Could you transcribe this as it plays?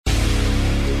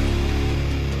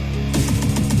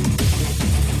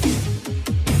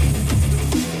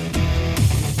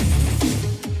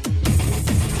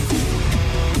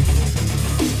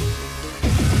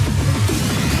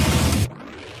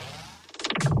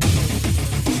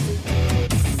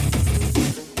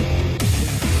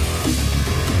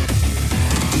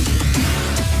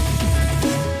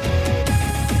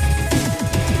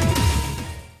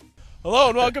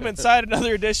and welcome inside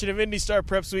another edition of Indy Star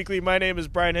Preps Weekly. My name is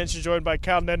Brian Henshaw, joined by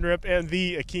Kyle Neddenriep and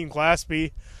the Akeem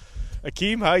Glaspie.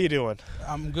 Akeem, how you doing?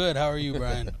 I'm good. How are you,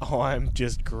 Brian? Oh, I'm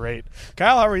just great.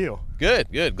 Kyle, how are you?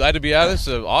 Good. Glad to be out. It's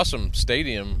an awesome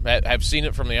stadium. I've seen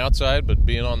it from the outside, but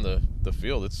being on the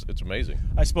field, it's amazing.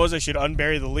 I suppose I should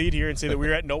unbury the lead here and say that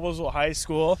we're at Noblesville High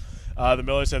School. The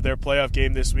Millers have their playoff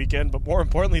game this weekend, but more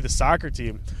importantly, the soccer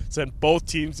team sent both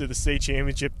teams to the state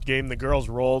championship game. The girls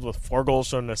rolled with 4 goals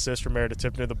from an assist from Meredith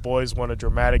Tipner. The boys won a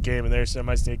dramatic game in their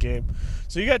semi-state game.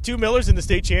 So you got 2 Millers in the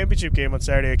state championship game on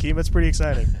Saturday, Akeem. That's pretty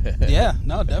exciting. Yeah,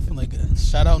 no, definitely good.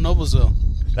 Shout out Noblesville.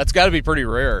 That's got to be pretty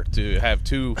rare to have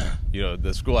 2.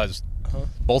 The school has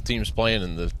both teams playing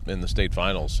in the state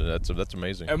finals. So that's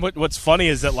amazing. And what's funny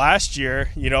is that last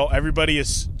year, everybody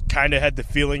is kind of had the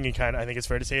feeling and I think it's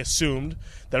fair to say, assumed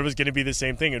that it was going to be the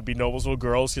same thing. It would be Noblesville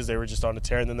girls because they were just on a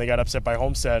tear, and then they got upset by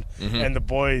Homestead, and the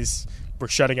boys were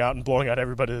shutting out and blowing out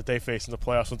everybody that they faced in the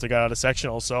playoffs once they got out of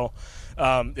sectional. So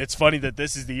it's funny that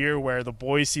this is the year where the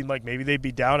boys seem like maybe they'd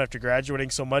be down after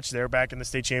graduating so much. They're back in the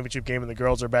state championship game, and the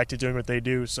girls are back to doing what they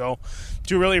do. So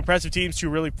 2 really impressive teams, 2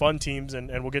 really fun teams, and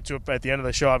we'll get to it at the end of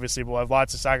the show. Obviously, we'll have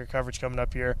lots of soccer coverage coming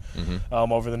up here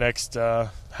over the next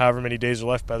however many days are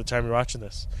left by the time you're watching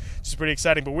this. It's pretty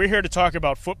exciting. But we're here to talk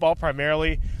about football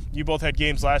primarily. You both had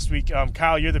games last week.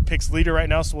 Kyle, you're the picks leader right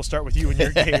now, so we'll start with you in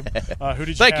your game. Who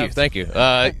did you have? Thank you.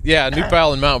 New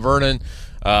Pal and Mount Vernon.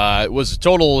 It was a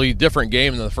totally different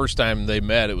game than the first time they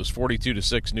met. It was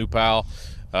 42-6 New Pal.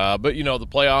 But, the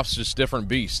playoffs just different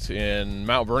beast. And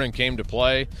Mount Vernon came to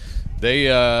play. They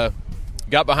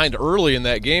got behind early in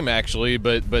that game, actually,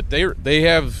 but they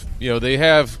have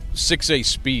 6A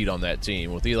speed on that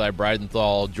team with Eli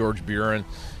Breidenthal, George Buren,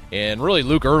 and really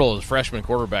Luke Ertl, as freshman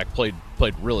quarterback, played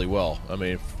really well. I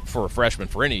mean, for a freshman,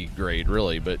 for any grade,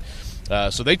 really. But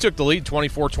so they took the lead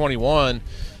 24-21.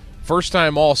 First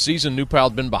time all season New Pal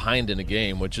had been behind in a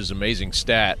game, which is an amazing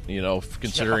stat,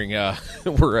 considering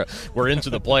we're into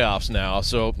the playoffs now.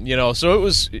 So so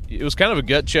it was kind of a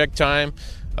gut check time.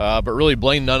 But really,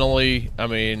 Blaine Nunnally,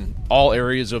 all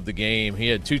areas of the game. He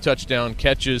had 2 touchdown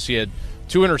catches. He had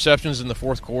 2 interceptions in the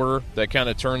fourth quarter that kind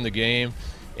of turned the game.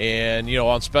 And,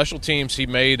 on special teams, he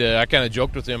made I kind of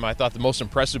joked with him. I thought the most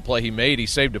impressive play he made, he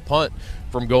saved a punt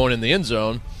from going in the end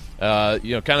zone.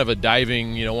 Kind of a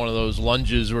diving, one of those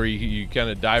lunges where you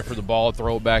kind of dive for the ball,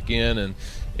 throw it back in.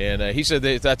 And he said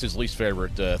that's his least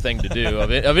favorite thing to do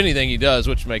of anything he does,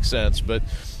 which makes sense. But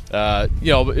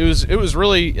it was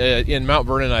really in Mount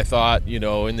Vernon. I thought,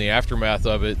 in the aftermath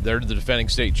of it, they're the defending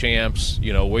state champs.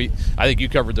 I think you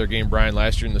covered their game, Brian,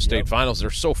 last year in the state finals. They're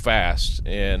so fast,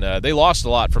 and they lost a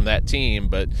lot from that team,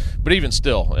 but even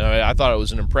still, I thought it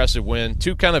was an impressive win.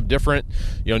 2 kind of different.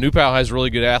 New Pal has really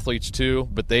good athletes too,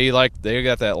 but they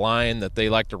got that line that they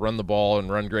like to run the ball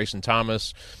and run Grayson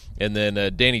Thomas, and then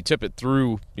Danny Tippett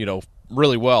threw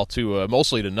really well to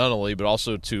mostly to Nunnally, but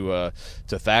also to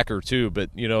Thacker too. But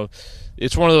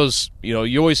it's one of those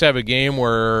you always have a game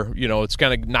where it's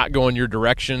kind of not going your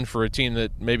direction for a team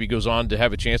that maybe goes on to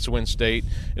have a chance to win state,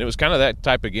 and it was kind of that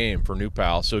type of game for New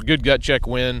Pal. So a good gut check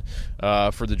win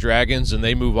for the Dragons, and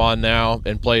they move on now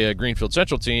and play a Greenfield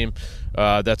Central team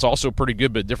that's also pretty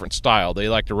good, but different style. They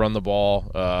like to run the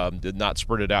ball, did not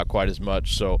spread it out quite as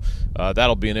much. So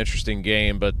that'll be an interesting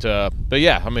game. But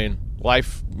yeah,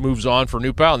 life moves on for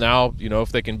New Pal now.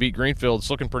 If they can beat Greenfield, it's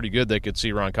looking pretty good. They could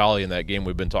see Roncalli in that game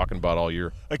we've been talking about all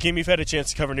year. Akeem, you've had a chance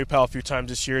to cover New Pal a few times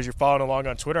this year. As you're following along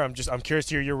on Twitter, I'm curious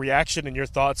to hear your reaction and your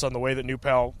thoughts on the way that New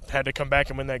Pal had to come back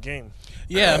and win that game.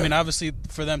 Yeah, obviously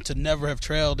for them to never have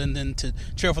trailed and then to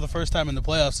trail for the first time in the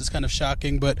playoffs is kind of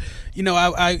shocking. But,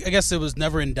 I guess it was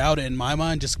never in doubt in my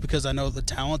mind, just because I know the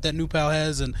talent that New Pal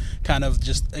has, and kind of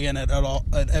just, again, at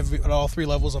all 3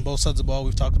 levels on both sides of the ball.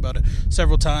 We've talked about it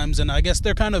several times. And I guess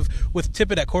they're kind of, with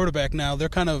Tippett at quarterback now, they're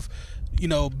kind of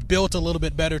built a little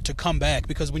bit better to come back,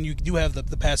 because when you do have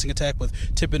the passing attack with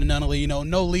Tippett and Nunnally,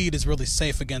 no lead is really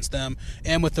safe against them,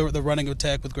 and with the running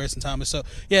attack with Grayson Thomas. So,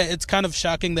 yeah, it's kind of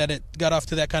shocking that it got off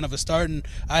to that kind of a start, and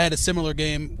I had a similar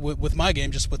game with my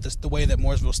game, just with the way that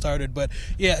Mooresville started. But,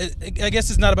 yeah, I guess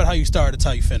it's not about how you start, it's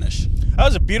how you finish. That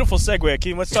was a beautiful segue,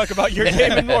 Akeem. Let's talk about your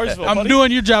game in Mooresville. I'm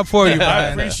doing your job for you,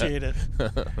 Brian. I appreciate it.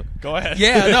 Go ahead.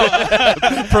 Yeah,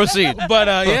 no. Proceed. But,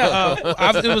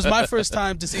 it was my first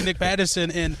time to see Nick Patterson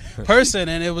Patterson in person,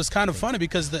 and it was kind of funny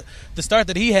because the start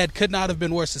that he had could not have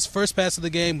been worse. His first pass of the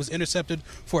game was intercepted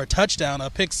for a touchdown, a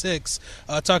pick six.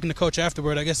 Talking to Coach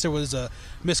afterward, I guess there was a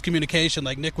miscommunication.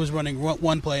 Like Nick was running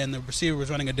one play and the receiver was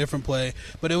running a different play,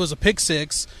 but it was a pick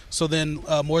six. So then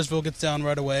Mooresville gets down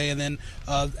right away, and then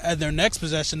at their next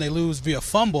possession they lose via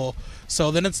fumble. So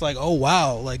then it's like, oh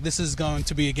wow, like this is going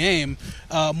to be a game.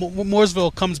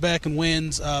 Mooresville comes back and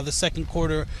wins the second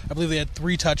quarter. I believe they had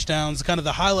 3 touchdowns. Kind of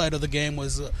the highlight of the game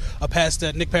was a pass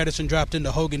that Nick Patterson dropped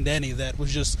into Hogan Denny that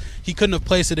was just, he couldn't have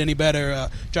placed it any better.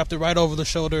 Dropped it right over the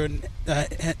shoulder, and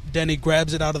Denny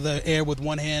grabs it out of the air with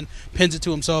one hand, pins it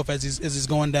to himself as he's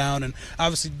going down. And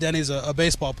obviously Denny's a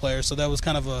baseball player, so that was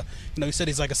kind of a, he said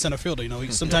he's like a center fielder.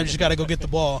 Sometimes you just got to go get the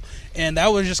ball, and that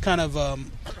was just kind of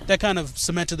that kind of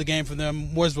cemented the game for them.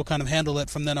 Mooresville kind of handled it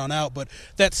from then on out, but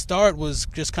that start was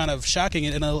just kind of shocking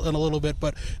in a little bit.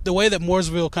 But the way that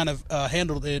Mooresville kind of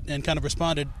handled it and kind of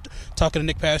responded, talking to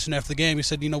Nick Patterson after the game, he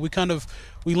said,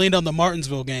 we leaned on the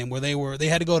Martinsville game where they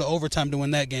had to go to overtime to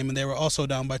win that game, and they were also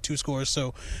down by 2 scores.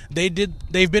 So they've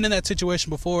been in that situation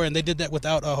before, and they did that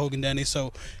without Hogan Denny.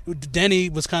 So Denny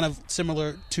was kind of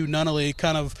similar to Nunnally,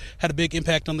 kind of had a big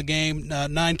impact on the game.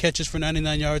 9 catches for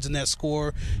 99 yards in that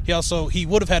score. He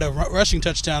would have had a rushing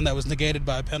touchdown that was negated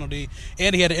by a penalty,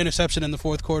 and he had an interception in the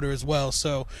fourth quarter as well.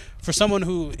 So for someone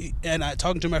who, and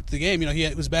talking to him after the game,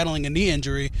 he was battling a knee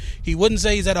injury. He wouldn't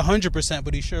say he's at 100%,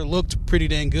 but he sure looked pretty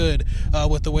dang good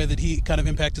with the way that he kind of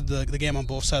impacted the game on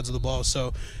both sides of the ball.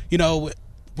 So,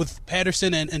 with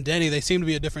Patterson and Denny, they seem to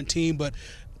be a different team, but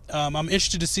I'm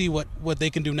interested to see what they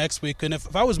can do next week. And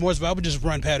if I was Mooresville, I would just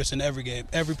run Patterson every game,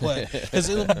 every play. Because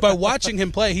by watching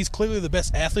him play, he's clearly the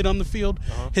best athlete on the field.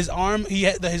 His arm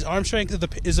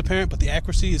strength is apparent, but the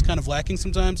accuracy is kind of lacking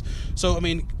sometimes. So,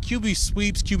 QB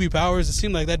sweeps, QB powers, it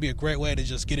seemed like that'd be a great way to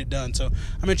just get it done. So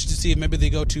I'm interested to see if maybe they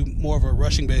go to more of a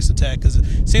rushing-based attack, because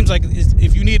it seems like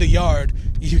if you need a yard,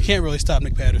 you can't really stop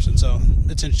Nick Patterson. So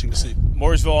it's interesting to see.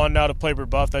 Mooresville on now to play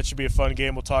Brebeuf. That should be a fun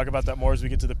game. We'll talk about that more as we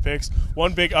get to the picks.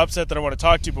 One big upset that I want to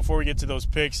talk to before we get to those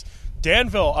picks.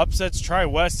 Danville upsets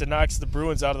Tri-West and knocks the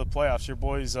Bruins out of the playoffs. Your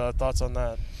boys' thoughts on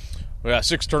that? Well, yeah,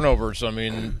 6 turnovers,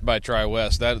 by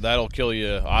Tri-West. That'll kill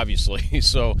you, obviously.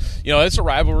 So, it's a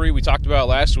rivalry we talked about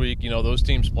last week. Those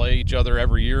teams play each other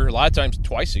every year, a lot of times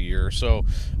twice a year. So,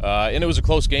 and it was a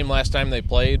close game last time they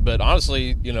played. But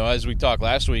honestly, as we talked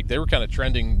last week, they were kind of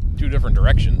trending 2 different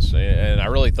directions. And I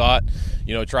really thought,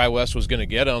 Tri-West was going to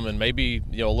get them, and maybe,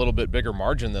 a little bit bigger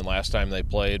margin than last time they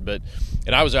played.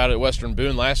 And I was out at Western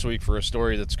Boone last week for a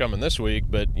story that's coming this week.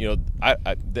 But,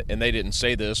 and they didn't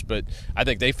say this, but I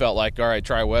think they felt like, all right,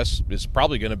 Tri-West is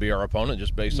probably going to be our opponent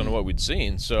just based on what we'd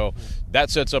seen. So that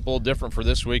sets up a little different for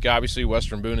this week. Obviously,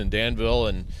 Western Boone and Danville,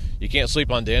 and you can't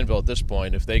sleep on Danville at this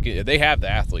point. If they have the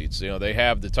athletes, they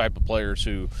have the type of players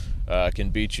who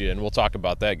can beat you, and we'll talk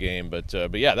about that game. But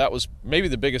yeah, that was maybe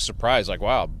the biggest surprise. Like,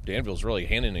 wow, Danville's really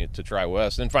handing it to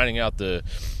Tri-West, and finding out the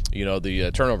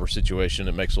turnover situation,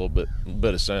 it makes a little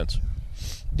bit of sense.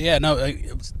 Yeah, no,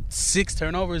 6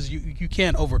 turnovers, you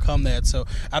can't overcome that. So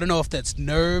I don't know if that's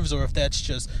nerves or if that's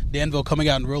just Danville coming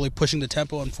out and really pushing the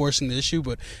tempo and forcing the issue.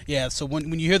 But, yeah, so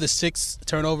when you hear the 6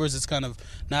 turnovers, it's kind of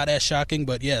not as shocking.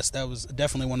 But, yes, that was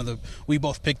definitely one of the – we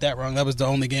both picked that wrong. That was the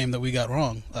only game that we got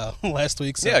wrong last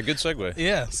week. So, yeah, good segue.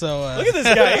 Yeah, so look at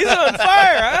this guy. He's on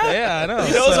fire, huh? Yeah, I know.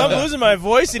 He knows I'm losing my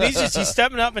voice, and he's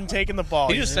stepping up and taking the ball.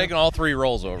 He's just taking all 3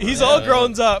 rolls over. He's all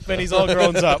grown up, and he's all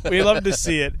grown up. We love to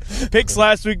see it. Picks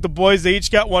last week, the boys, they each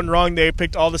got one wrong. They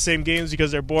picked all the same games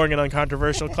because they're boring and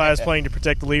uncontroversial. Class playing to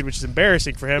protect the lead, which is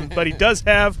embarrassing for him. But he does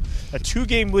have a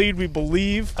 2-game lead, we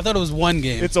believe. I thought it was 1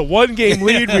 game. It's a 1-game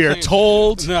lead, we are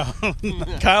told. No.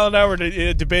 Kyle and I were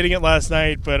debating it last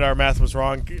night, but our math was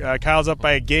wrong. Kyle's up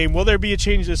by a game. Will there be a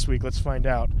change this week? Let's find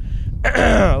out.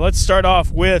 Let's start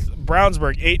off with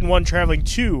Brownsburg, 8-1, traveling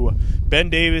to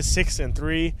Ben Davis,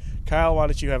 6-3. Kyle, why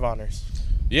don't you have honors?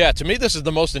 Yeah, to me, this is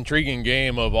the most intriguing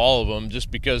game of all of them,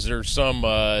 just because there's some,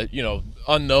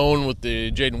 unknown with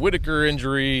the Jaden Whitaker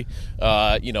injury.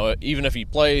 Even if he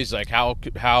plays, like how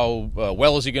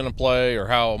well is he going to play, or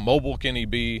how mobile can he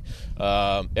be?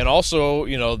 And also,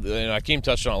 and Akeem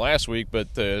touched on it last week,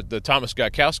 but the Thomas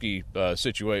Gajkowski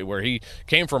situation, where he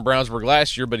came from Brownsburg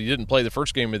last year, but he didn't play the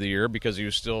first game of the year because he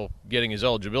was still getting his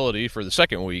eligibility for the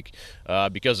second week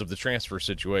because of the transfer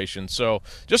situation. So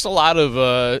just a lot of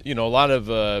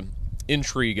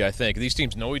intrigue, I think. These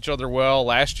teams know each other well.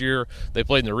 Last year, they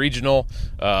played in the regional.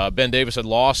 Ben Davis had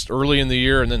lost early in the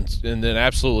year and then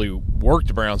absolutely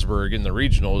worked Brownsburg in the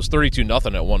regional. It was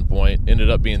 32-0 at one point, ended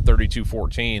up being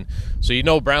 32-14. So you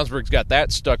know Brownsburg's got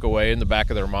that stuck away in the back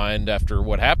of their mind after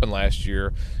what happened last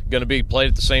year. Going to be played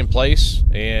at the same place,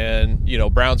 and you know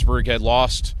Brownsburg had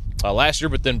lost last year,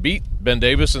 but then beat Ben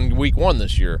Davis in week 1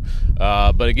 this year.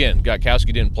 But again,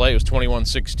 Gottkowski didn't play. It was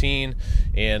 21-16,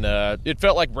 and it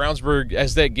felt like Brownsburg,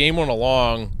 as that game went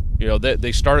along, you know,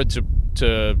 they started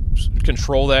to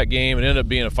control that game. It ended up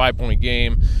being a 5-point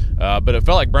game, but it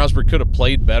felt like Brownsburg could have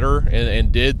played better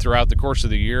and did throughout the course of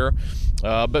the year.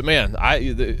 But man,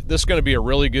 this is going to be a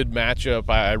really good matchup.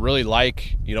 I really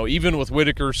like, you know, even with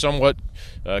Whitaker somewhat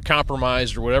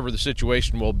compromised or whatever the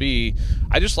situation will be,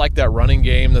 I just like that running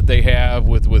game that they have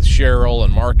with Sherrill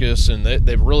and Marcus, and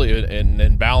they've really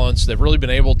and Balance. They've really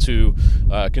been able to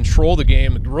control the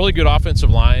game. Really good offensive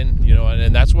line, you know,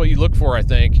 and that's what you look for, I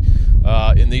think,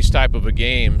 in these type of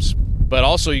games. But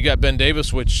also you got Ben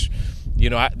Davis, which, you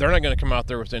know, they're not going to come out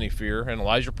there with any fear. And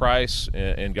Elijah Price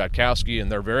and Gottkowski,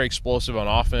 and they're very explosive on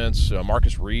offense.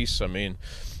 Marcus Reese, I mean,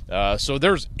 so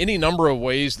there's any number of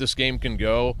ways this game can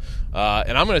go.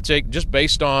 And I'm going to take, just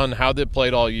based on how they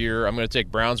played all year, I'm going to take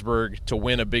Brownsburg to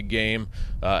win a big game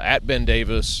at Ben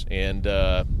Davis. And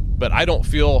but I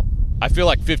feel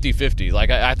like 50-50. Like,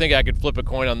 I think I could flip a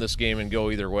coin on this game and go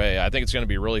either way. I think it's going to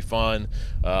be really fun.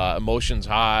 Emotions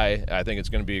high. I think it's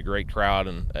going to be a great crowd.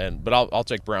 But I'll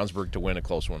take Brownsburg to win a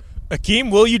close one.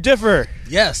 Akeem, will you differ?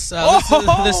 Yes,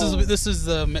 this is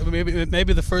the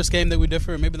maybe the first game that we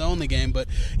differ, maybe the only game. But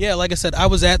yeah, like I said, I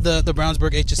was at the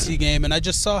Brownsburg HSC game, and I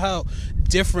just saw how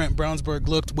different Brownsburg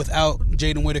looked without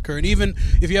Jaden Whitaker. And even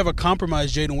if you have a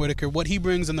compromised Jaden Whitaker, what he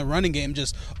brings in the running game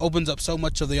just opens up so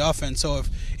much of the offense. So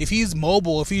if he's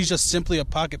mobile, if he's just simply a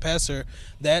pocket passer,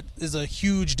 that is a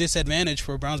huge disadvantage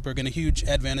for Brownsburg and a huge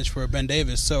advantage for Ben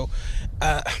Davis. So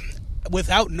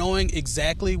without knowing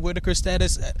exactly Whitaker's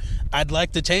status, I'd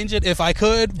like to change it if I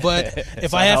could, but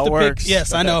if I have to pick,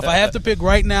 yes, I know. If I have to pick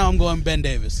right now, I'm going Ben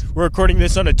Davis. We're recording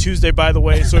this on a Tuesday, by the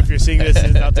way, so if you're seeing this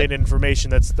as outdated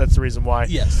information, that's the reason why.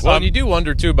 Yes. Well, and you do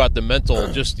wonder, too, about the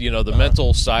mental, just, you know, the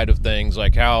mental side of things,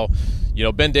 like how, you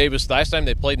know, Ben Davis, the last time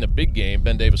they played in a big game,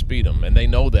 Ben Davis beat them, and they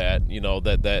know that, you know,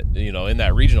 that you know, in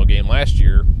that regional game last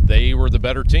year, they were the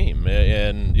better team,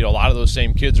 and, you know, a lot of those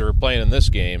same kids are playing in this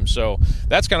game, so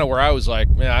that's kind of where I was like,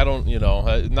 man, I don't, you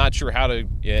know, not sure how to,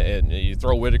 and you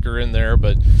throw Whitaker in there,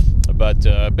 but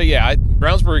yeah,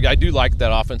 Brownsburg, I do like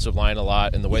that offensive line a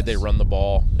lot and the way they run the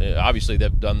ball. Obviously,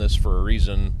 they've done this for a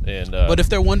reason. And but if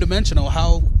they're one-dimensional,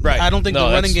 I don't think the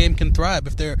running game can thrive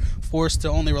if they're forced to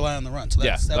only rely on the run. So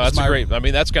that's great. I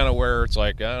mean, that's kind of where it's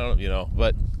like, I don't, you know,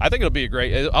 but I think it'll be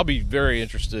I'll be very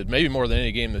interested, maybe more than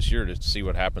any game this year, to see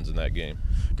what happens in that game.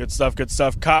 Good stuff.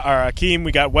 Akeem,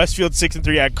 we got Westfield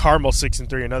 6-3 at Carmel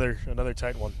 6-3. Another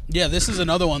tight one. Yeah, this is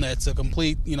another one that's a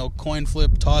complete, you know, coin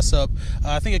flip toss up.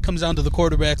 I think it comes down to the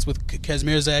quarterbacks with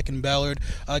Kazmierzak and Ballard.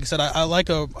 Like I said, I like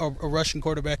a Russian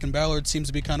quarterback, and Ballard seems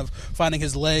to be kind of finding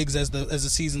his legs as the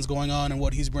season's going on and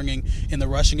what he's bringing in the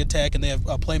rushing attack. And they have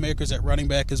playmakers at running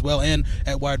back as well and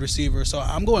at wide receiver. So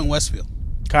I'm going Westfield.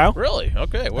 Kyle? Really?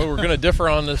 Okay. Well, we're going to differ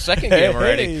on the second game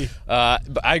already. But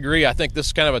I agree. I think this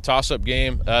is kind of a toss-up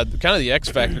game. Kind of the X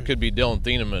factor could be Dylan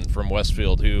Thieneman from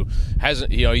Westfield, who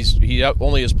hasn't, you know, he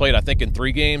only has played, I think, in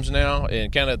 3 games now,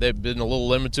 and kind of they've been a little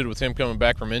limited with him coming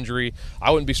back from injury.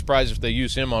 I wouldn't be surprised if they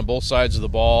use him on both sides of the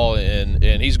ball, and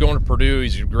he's going to Purdue.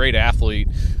 He's a great athlete.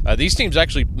 These teams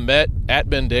actually met at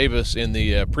Ben Davis in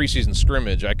the preseason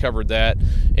scrimmage. I covered that,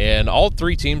 and all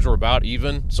 3 teams were about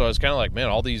even. So I was kind of like, man,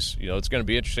 all these, you know, it's going to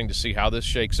be interesting to see how this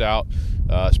shakes out,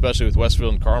 especially with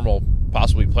Westfield and Carmel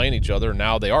possibly playing each other.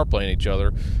 Now they are playing each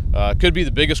other. Could be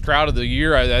the biggest crowd of the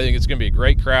year. I think it's going to be a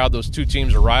great crowd. Those 2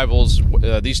 teams are rivals.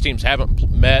 These teams haven't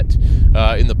met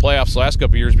in the playoffs the last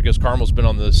couple of years because Carmel's been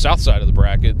on the south side of the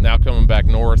bracket, now coming back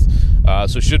north.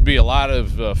 So it should be a lot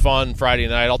of fun Friday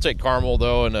night. I'll take Carmel,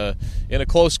 though, in a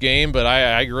close game, but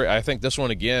I agree. I think this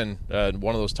one, again,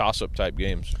 one of those toss-up type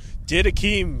games. Did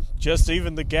Akeem just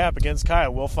even the gap against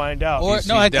Kyle? We'll find out. Or,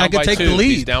 I could take 2. the lead.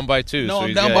 He's down by 2. No, so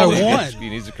I'm down by 1. He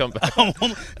needs to come back.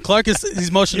 Clark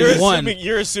he's motioning 1.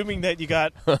 You're assuming that you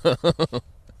got...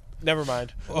 Never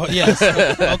mind. Oh, yes.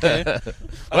 Okay.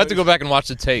 I'll have to go back and watch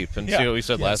the tape and see what we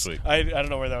said last week. I don't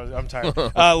know where that was. I'm tired.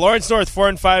 Lawrence North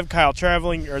 4-5. Kyle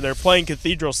they're playing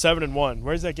Cathedral 7-1.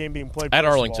 Where's that game being played? At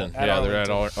Arlington. They're at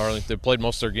Arlington. They played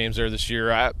most of their games there this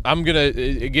year. I'm gonna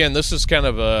again. This is kind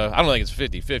of I don't think it's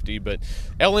 50-50, but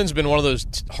LN's been one of those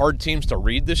hard teams to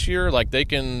read this year. Like they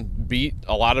can beat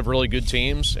a lot of really good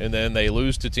teams, and then they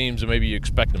lose to teams that maybe you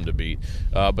expect them to beat.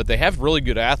 But they have really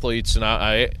good athletes, and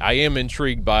I am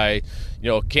intrigued by,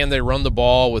 can they run the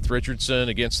ball with Richardson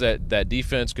against that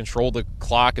defense, control the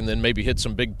clock, and then maybe hit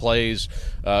some big plays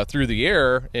through the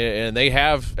air, and they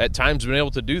have at times been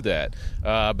able to do that.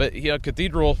 But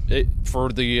Cathedral,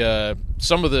 for the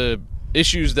some of the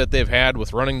issues that they've had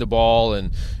with running the ball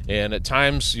and at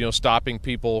times stopping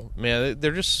people, man,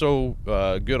 they're just so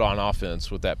good on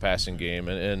offense with that passing game,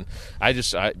 and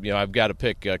I've got to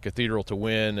pick Cathedral to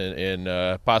win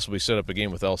and possibly set up a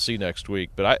game with LC next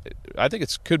week, but I think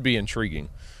it could be intriguing.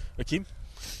 Akeem?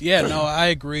 Yeah, no, I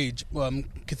agree.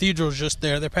 Cathedral's just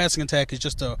there. Their passing attack is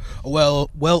just a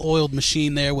well-oiled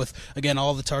machine there with, again,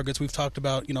 all the targets we've talked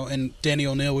about, and Danny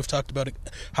O'Neal, we've talked about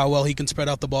how well he can spread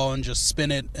out the ball and just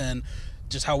spin it, and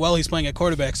just how well he's playing at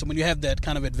quarterback. So when you have that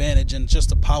kind of advantage and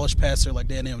just a polished passer like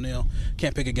Danny O'Neal,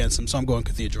 can't pick against him. So I'm going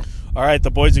Cathedral. All right,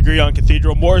 the boys agree on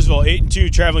Cathedral. Mooresville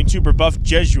 8-2, traveling to Brebeuf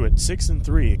Jesuit 6-3.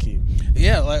 Akeem.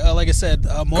 Yeah, like I said,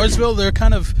 Mooresville, they're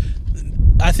kind of.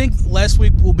 I think last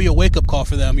week will be a wake-up call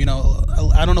for them.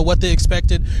 I don't know what they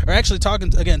expected. Or actually, talking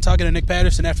to Nick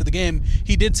Patterson after the game,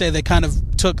 he did say they kind of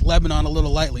took Lebanon a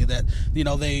little lightly, that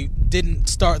they didn't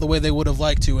start the way they would have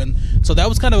liked to. And so that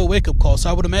was kind of a wake-up call.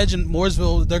 So I would imagine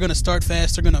Mooresville, they're going to start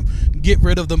fast. They're going to get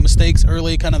rid of the mistakes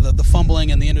early, kind of the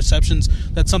fumbling and the interceptions.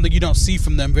 That's something you don't see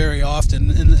from them very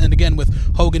often. And again,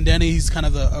 with Hogan Denny, he's kind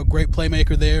of a great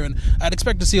playmaker there. And I'd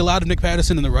expect to see a lot of Nick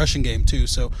Patterson in the rushing game, too.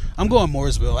 So I'm going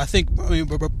Mooresville. I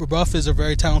mean, Brebeuf is a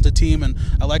very talented team, and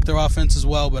I like their offense as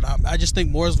well, but I just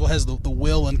think Mooresville has the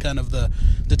will and kind of the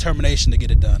determination to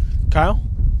get it done. Kyle?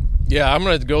 Yeah, I'm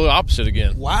going to go the opposite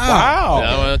again. Wow.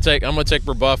 Yeah, I'm going to take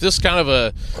Brebeuf. This is kind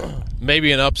of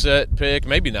maybe an upset pick,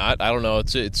 maybe not. I don't know.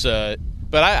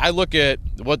 But I look at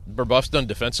what Brebeuf's done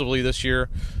defensively this year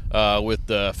with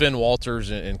Finn Walters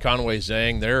and Conway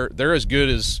Zhang. They're as good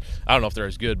as, I don't know if they're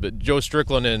as good, but Joe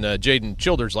Strickland and Jaden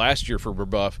Childers last year for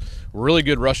Brebeuf were really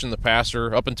good rushing the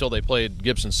passer up until they played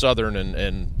Gibson Southern,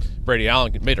 and Brady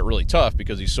Allen made it really tough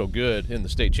because he's so good in the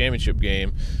state championship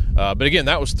game. But again,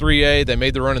 that was 3A. They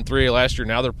made the run in 3A last year.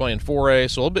 Now they're playing 4A,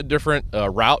 so a little bit different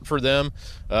route for them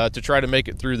to try to make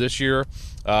it through this year.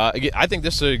 Again, I think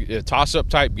this is a toss-up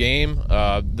type game.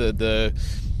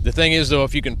 The thing is, though,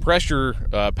 if you can pressure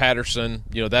Patterson,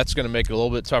 that's going to make it a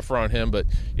little bit tougher on him. But,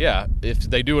 yeah, if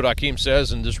they do what Akeem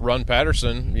says and just run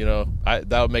Patterson,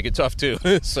 that would make it tough too.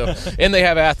 And they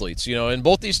have athletes, and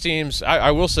both these teams,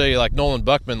 I will say, like Nolan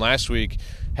Buckman last week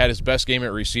had his best game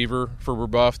at receiver for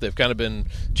Brebeuf. They've kind of been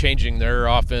changing their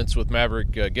offense with Maverick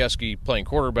Geske playing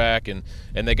quarterback, and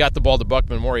they got the ball to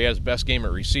Buckman more. He had his best game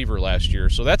at receiver last year.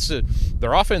 So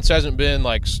their offense hasn't been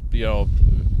like,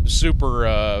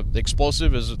 super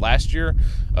explosive as last year,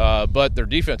 but their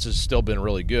defense has still been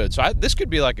really good. So this could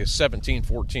be like a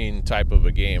 17-14 type of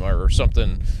a game or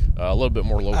something a little bit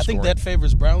more low-scoring. I think that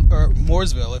favors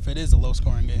Mooresville if it is a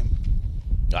low-scoring game.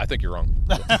 I think you're wrong.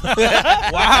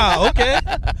 Wow, okay.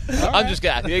 I'm just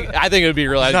kidding. I think it would be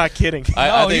really. He's not kidding.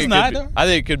 I he's not. I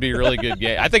think it could be a really good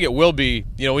game. I think it will be.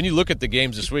 When you look at the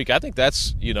games this week, I think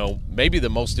that's maybe the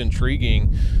most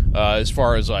intriguing as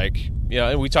far as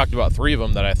and we talked about 3 of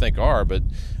them that I think are, but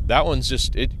that one's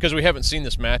just because we haven't seen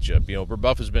this matchup.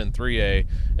 Brebeuf has been 3A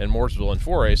and Mooresville in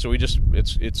 4A, so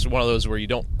it's one of those where you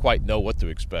don't quite know what to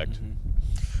expect. Mm-hmm.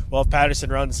 Well, if Patterson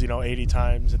runs, 80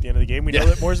 times at the end of the game, we know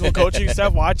that Mooresville coaching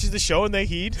staff watches the show and they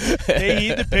heed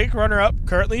the pick runner-up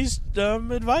Kirtley's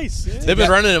advice. Yeah. They've been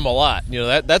running him a lot.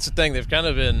 That's the thing. They've kind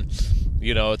of been,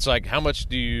 it's like how much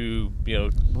do you,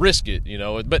 risk it,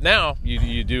 But now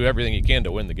you do everything you can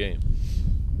to win the game.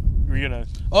 Were you gonna?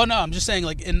 Oh no, I'm just saying,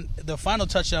 in the final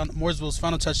touchdown, Mooresville's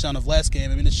final touchdown of last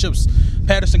game. I mean, it shows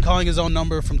Patterson calling his own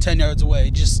number from 10 yards away.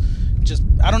 Just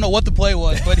I don't know what the play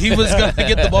was, but he was going to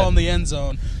get the ball in the end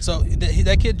zone. So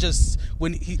that kid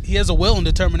when he has a will and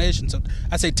determination. So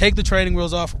I say take the training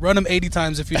wheels off, run him 80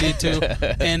 times if you need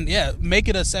to, and make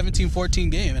it a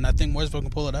 17-14 game. And I think Mooresville can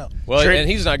pull it out. Well, and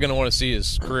he's not going to want to see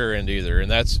his career end either.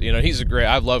 And that's he's a great.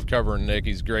 I've loved covering Nick.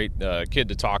 He's a great kid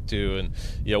to talk to, and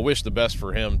wish the best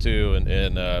for him too.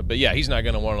 But yeah, he's not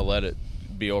going to want to let it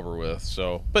be over with.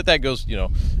 So, but that goes,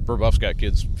 Brebeuf's got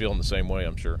kids feeling the same way,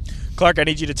 I'm sure. Clark, I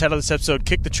need you to title this episode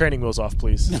 "Kick the Training Wheels Off,"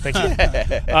 please. Thank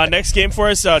you. Next game for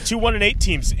us, 2-1-8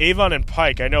 teams, Avon and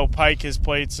Pike. I know Pike has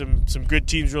played some good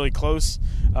teams really close.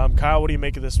 Kyle, what do you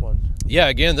make of this one? Yeah,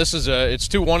 again, this is it's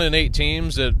 2-1-8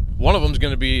 teams. That one of them is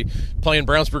going to be playing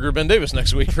Brownsburg or Ben Davis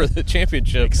next week for the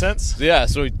championship. Makes sense. Yeah,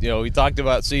 so we talked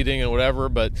about seeding and whatever,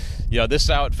 but this is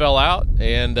how it fell out,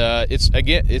 and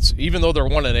it's even though they're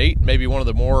 1-8, maybe one of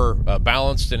the more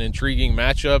balanced and intriguing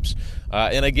matchups.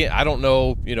 And again, I don't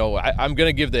know. I'm going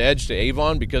to give the edge to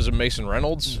Avon because of Mason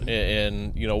Reynolds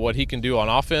and what he can do on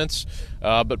offense.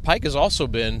 But Pike has also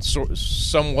been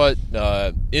somewhat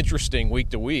interesting week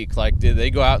to week. Like they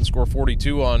go out and score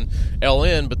 42 on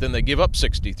LN, but then they give up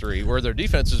 63, where their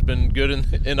defense has been good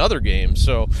in other games.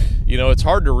 So, it's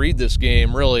hard to read this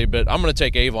game really. But I'm going to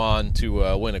take Avon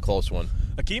to win a close one.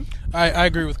 Akeem? I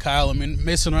agree with Kyle. I mean,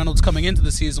 Mason Reynolds coming into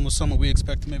the season was someone we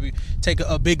expect to maybe take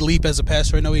a big leap as a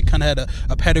passer. I know he kind of had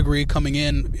a pedigree coming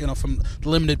in, from the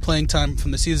limited playing time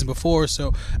from the season before.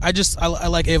 So I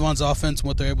like Avon's offense and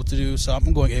what they're able to do. So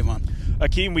I'm going Avon.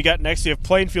 Akeem, we got next. You have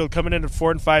Plainfield coming in at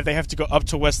 4-5. They have to go up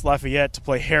to West Lafayette to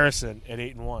play Harrison at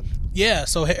 8-1. Yeah,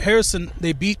 so Harrison,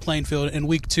 they beat Plainfield in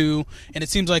week 2, and it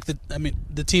seems like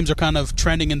the teams are kind of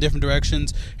trending in different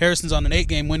directions. Harrison's on an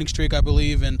 8-game winning streak, I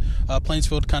believe, and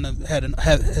Plainfield kind of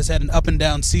has had an up and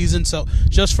down season. So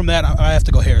just from that, I have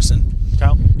to go Harrison.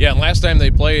 Kyle? Yeah, and last time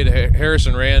they played,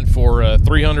 Harrison ran for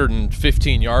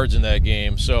 315 yards in that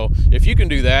game. So if you can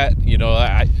do that,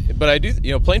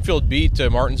 Plainfield beat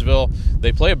Martinsville.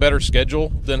 They play a better schedule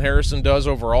than Harrison does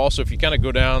overall. So if you kind of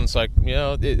go down, it's like,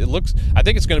 it looks. I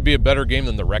think it's going to be a better game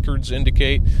than the records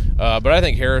indicate. But I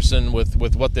think Harrison,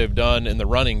 with what they've done in the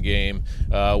running game,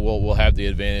 will have the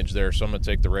advantage there. So I'm going to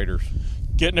take the Raiders.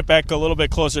 Getting it back a little bit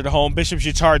closer to home, Bishop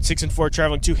Chatard 6-4,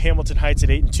 traveling to Hamilton Heights at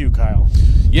 8-2. Kyle.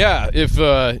 Yeah,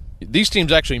 if these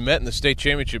teams actually met in the state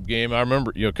championship game, I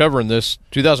remember covering this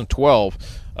 2012.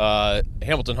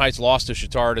 Hamilton Heights lost to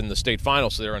Chatard in the state final,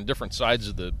 so they're on different sides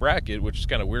of the bracket, which is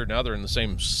kind of weird. Now they're in the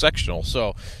same sectional,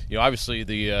 so obviously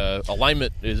the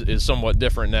alignment is somewhat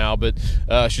different now. But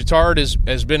Chatard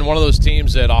has been one of those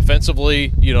teams that offensively,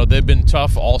 they've been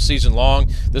tough all season long.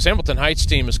 This Hamilton Heights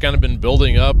team has kind of been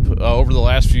building up over the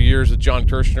last few years with John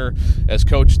Kirshner as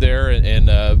coach there, and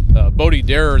Bodie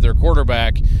Derer, their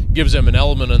quarterback, gives them an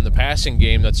element in the passing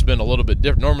game that's been a little bit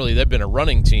different. Normally they've been a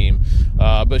running team,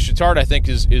 but Chatard, I think,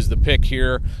 is the pick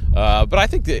here. But I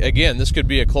think that, again, this could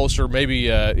be a closer, maybe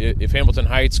if Hamilton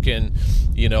Heights can,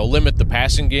 limit the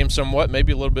passing game somewhat,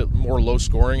 maybe a little bit more low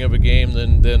scoring of a game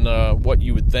than what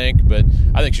you would think. But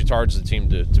I think Chatard's the team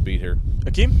to beat here.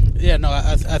 Akeem? Yeah, no,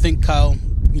 I think Kyle,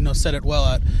 said it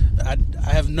well. I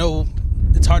have no.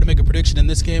 It's hard to make a prediction in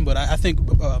this game, but I think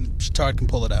Chatard can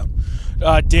pull it out.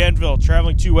 Danville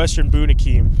traveling to Western Boone.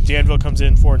 Akeem. Danville comes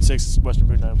in 4-6. Western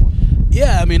Boone 9-1.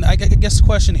 Yeah, I mean, I guess the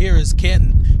question here is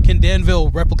can Danville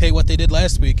replicate what they did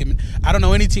last week? I mean, I don't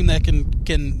know any team that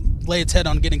can lay its head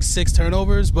on getting 6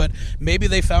 turnovers, but maybe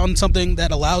they found something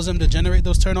that allows them to generate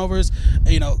those turnovers.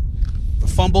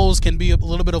 Fumbles can be a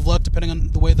little bit of luck depending on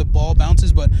the way the ball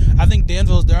bounces, but I think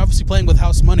Danville, they're obviously playing with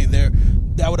house money.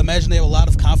 I would imagine they have a lot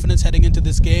of confidence heading into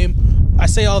this game. I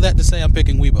say all that to say I'm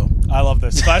picking Weibo. I love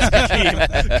this. Classic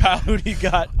Akeem. Kyle, who do you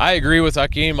got? I agree with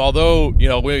Akeem, although,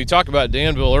 when we talked about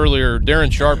Danville earlier,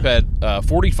 Darren Sharp had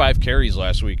 45 carries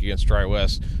last week against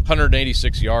Tri-West,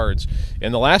 186 yards.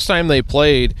 And the last time they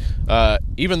played,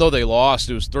 even though they lost,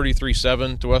 it was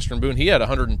 33-7 to Western Boone. He had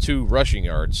 102 rushing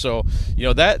yards. So,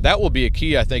 that will be a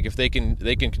key, I think, if they can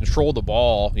control the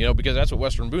ball, because that's what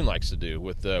Western Boone likes to do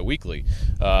with Weekly.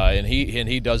 And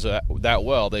he does that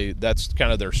well. That's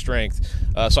kind of their strength.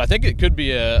 So I think it could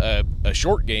be a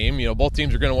short game. Both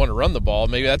teams are going to want to run the ball.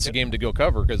 Maybe that's a game to go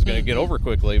cover because it's going to get over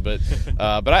quickly. But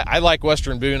I like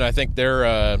Western Boone. I think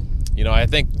they're I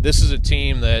think this is a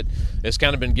team that has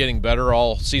kind of been getting better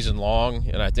all season long,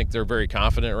 and I think they're very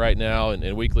confident right now.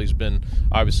 And Weekly's been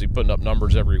obviously putting up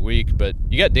numbers every week. But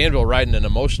you got Danville riding an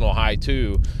emotional high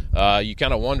too. You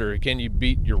kind of wonder, can you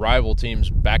beat your rival teams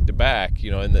back to back?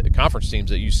 In the conference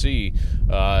teams that you see,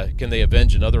 can they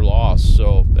avenge another loss?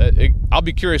 So I'll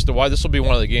be curious to why this will be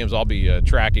one of the games I'll be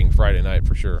tracking Friday night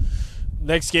for sure.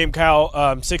 Next game, Kyle,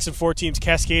 6-4 teams.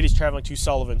 Cascade is traveling to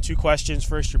Sullivan. 2 questions.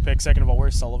 First, your pick. Second of all,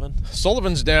 where's Sullivan?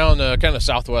 Sullivan's down kind of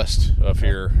southwest of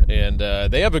here, and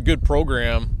they have a good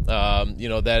program.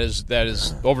 That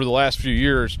is over the last few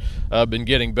years been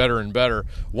getting better and better.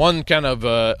 One kind of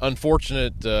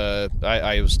unfortunate.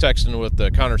 I was texting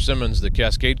with Connor Simmons, the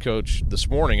Cascade coach, this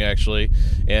morning actually,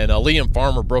 and Liam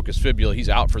Farmer broke his fibula. He's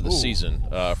out for the season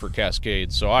for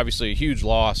Cascade. So obviously a huge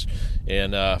loss,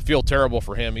 and feel terrible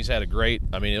for him. He's had a great.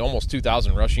 Almost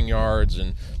 2,000 rushing yards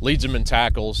and leads them in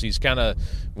tackles. He's kind of,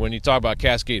 when you talk about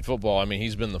Cascade football,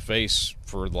 he's been the face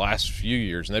for the last few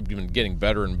years, and they've been getting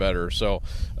better and better. So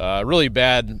really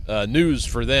bad news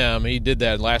for them. He did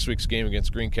that in last week's game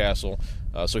against Greencastle.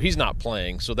 So he's not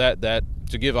playing. So that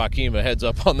to give Akeem a heads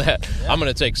up on that, I'm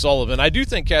going to take Sullivan. I do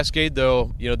think Cascade,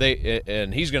 though,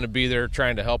 and he's going to be there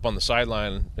trying to help on the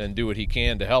sideline and do what he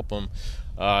can to help them.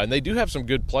 And they do have some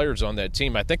good players on that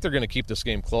team. I think they're going to keep this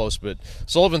game close, but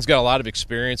Sullivan's got a lot of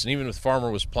experience, and even if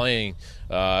Farmer was playing,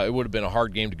 it would have been a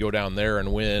hard game to go down there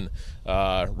and win.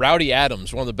 Rowdy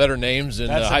Adams, one of the better names in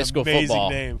high school football.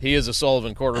 Name. He is a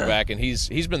Sullivan quarterback, and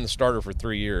he's been the starter for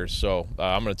 3 years, so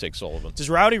I'm going to take Sullivan. Does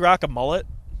Rowdy rock a mullet?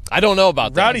 I don't know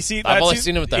about that. Rowdy, I've only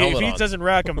seen him with the helmet on. If he doesn't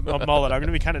rock a mullet, I'm going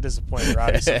to be kind of disappointed,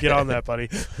 Rowdy. So get on that, buddy.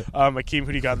 Akeem,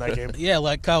 who do you got in that game? Yeah,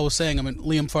 like Kyle was saying,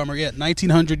 Liam Farmer,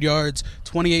 1,900 yards,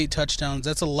 28 touchdowns.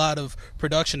 That's a lot of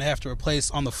production to have to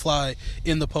replace on the fly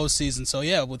in the postseason. So,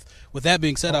 yeah, with that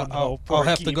being said, I'll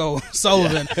have to go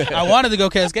Sullivan. I wanted to go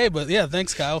Cascade, but, yeah,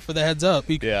 thanks, Kyle, for the heads up.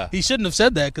 He shouldn't have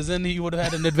said that because then he would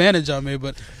have had an advantage on me.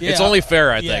 But yeah, it's only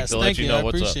fair, I think, to let you know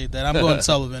what's up. I appreciate that. I'm going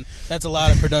Sullivan. That's a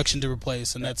lot of production to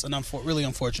replace, and that's really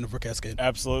unfortunate for Cascade.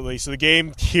 Absolutely. So the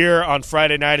game here on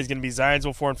Friday night is going to be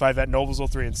Zionsville 4-5 at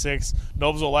Noblesville 3-6.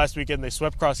 Noblesville last weekend, they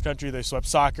swept cross country, they swept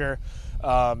soccer.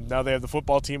 Now they have the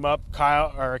football team up.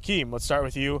 Kyle or Akeem, let's start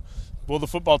with you. Will the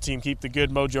football team keep the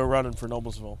good mojo running for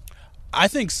Noblesville? I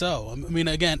think so. I mean,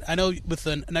 again, I know with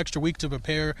an extra week to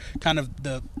prepare, kind of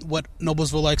what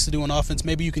Noblesville likes to do on offense,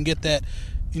 maybe you can get that,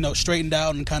 straightened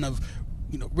out and kind of,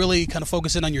 really kind of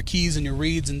focus in on your keys and your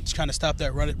reads and kind of stop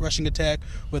that rushing attack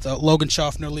with Logan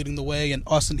Schaffner leading the way and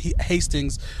Austin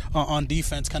Hastings on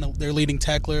defense, kind of their leading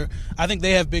tackler. I think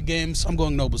they have big games. I'm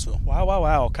going Noblesville.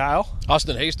 Wow. Kyle?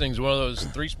 Austin Hastings, one of those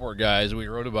three-sport guys we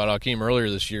wrote about Akeem earlier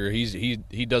this year.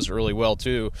 He does it really well,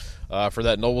 too, for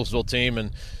that Noblesville team.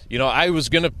 And,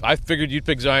 I figured you'd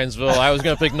pick Zionsville. I was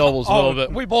going to pick Noblesville,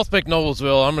 but we both picked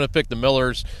Noblesville. I'm going to pick the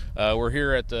Millers. We're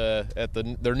here at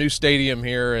their new stadium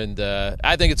here, and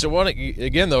I think it's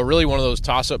really one of those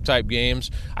toss-up type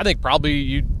games. I think probably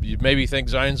you'd maybe think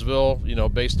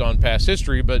Zionsville, based on past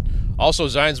history, but also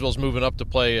Zionsville's moving up to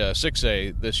play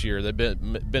 6A this year. They've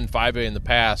been 5A in the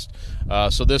past,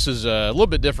 so this is a little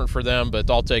bit different for them, but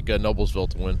I'll take Noblesville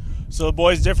to win. So the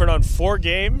boys different on 4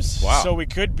 games. Wow. So we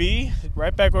could be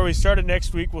right back where we started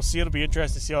next week. We'll see. It'll be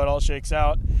interesting to see how it all shakes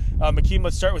out. Akeem,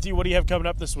 let's start with you. What do you have coming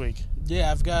up this week? Yeah,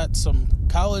 I've got some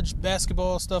college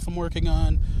basketball stuff I'm working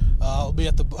on. I'll be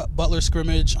at the Butler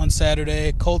scrimmage on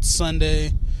Saturday, Colts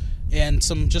Sunday, and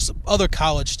some just other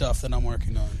college stuff that I'm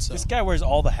working on. So this guy wears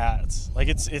all the hats. Like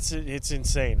it's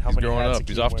insane how many growing hats up.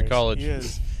 He's off to college. He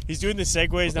is. He's doing the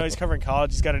segues now. He's covering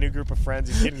college. He's got a new group of friends.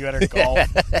 He's getting better at golf.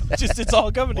 It's all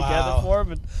coming together for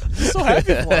him, and I'm just so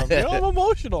happy for him. I'm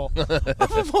emotional.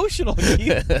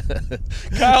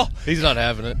 Kyle, he's not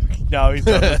having it. No, he's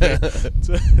not.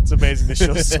 It's amazing the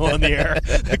show's still on the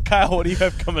air. Kyle, what do you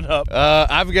have coming up?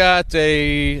 I've got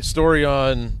a story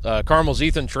on Carmel's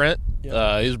Ethan Trent.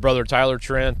 His brother Tyler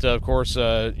Trent, of course.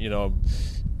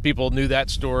 People knew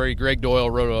that story. Greg Doyle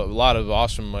wrote a lot of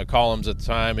awesome columns at the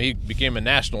time. He became a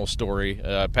national story.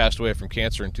 Passed away from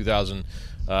cancer in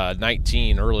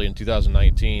 2019, early in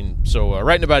 2019. So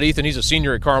writing about Ethan, he's a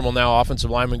senior at Carmel now,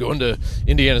 offensive lineman, going to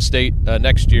Indiana State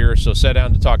next year. So sat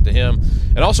down to talk to him.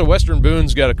 And also Western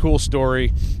Boone's got a cool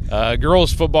story. A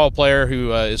girls football player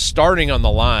who is starting on the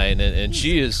line, and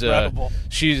she is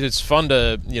it's fun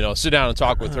to sit down and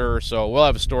talk with her. So we'll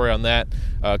have a story on that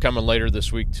coming later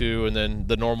this week too, and then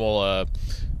the normal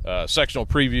sectional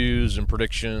previews and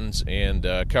predictions and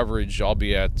coverage. I'll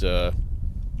be at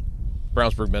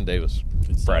Brownsburg Ben Davis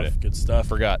Friday. Good stuff.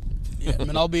 Forgot. Yeah,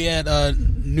 and I'll be at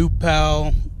New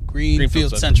Pal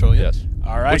Greenfield Central. Yes.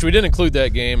 All right. Which we didn't include that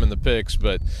game in the picks,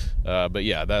 but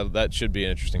yeah, that should be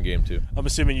an interesting game too. I'm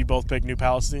assuming you both picked New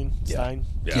Palestine. Stein?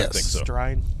 Yeah, yes. I think so.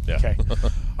 Strine? Yeah. Okay.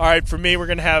 All right, for me, we're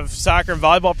going to have soccer and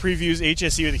volleyball previews.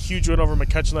 HSE with a huge win over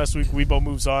McCutcheon last week. Webo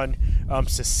moves on.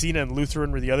 Cecina and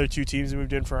Lutheran were the other 2 teams that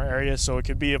moved in for our area, so it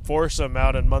could be a foursome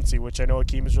out in Muncie, which I know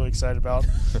Akeem is really excited about.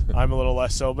 I'm a little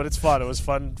less so, but it's fun. It was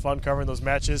fun covering those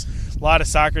matches. A lot of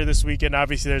soccer this weekend.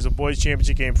 Obviously, there's a boys'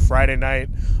 championship game Friday night.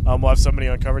 We'll have somebody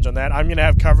on coverage on that. I'm going to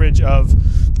have coverage of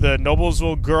the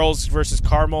Noblesville girls versus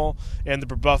Carmel and the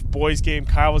Brebeuf boys game.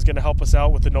 Kyle was going to help us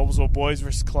out with the Noblesville boys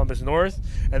versus Columbus North.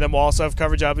 And then we'll also have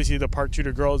coverage, obviously, the Park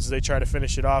Tudor girls as they try to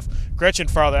finish it off. Gretchen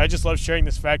Farley, I just love sharing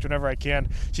this fact whenever I can.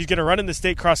 She's going to run in the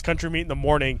state cross-country meet in the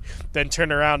morning, then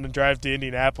turn around and drive to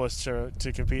Indianapolis to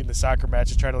compete in the soccer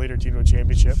match and try to lead her team to a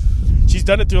championship. She's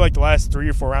done it through like the last 3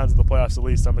 or 4 rounds of the playoffs at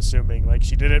least, I'm assuming. Like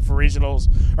she did it for regionals,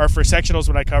 or for sectionals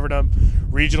when I covered them.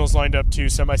 Regionals lined up 2,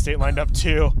 semi-state lined up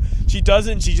 2. She does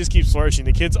it and she just keeps flourishing.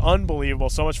 The kid's unbelievable.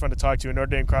 So much fun to talk to. A Notre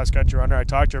Dame cross-country runner. I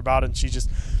talked to her about it and she just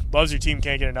loves her team,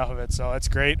 can't get enough of it. So that's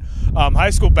great.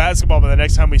 High school basketball, but the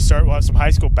next time we start, we'll have some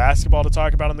high school basketball to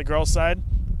talk about on the girls' side.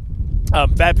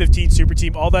 Fat 15 Super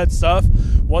Team, all that stuff.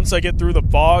 Once I get through the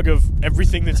fog of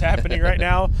everything that's happening right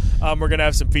now, we're going to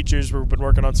have some features. We've been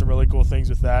working on some really cool things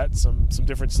with that, some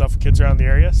different stuff for kids around the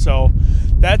area. So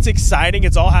that's exciting.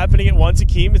 It's all happening at once,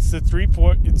 Akeem. It's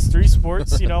three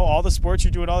sports, you know, all the sports.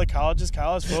 You're doing all the colleges,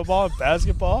 college football and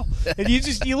basketball. And you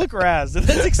look razzed. And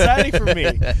that's exciting for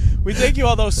me. We thank you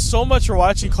all, though, so much for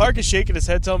watching. Clark is shaking his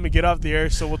head telling me to get off the air.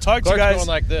 So we'll talk to you guys. Going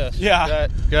like this. Yeah.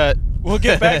 Cut. We'll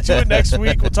get back to it next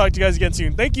week. We'll talk to you guys again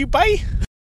soon. Thank you. Bye.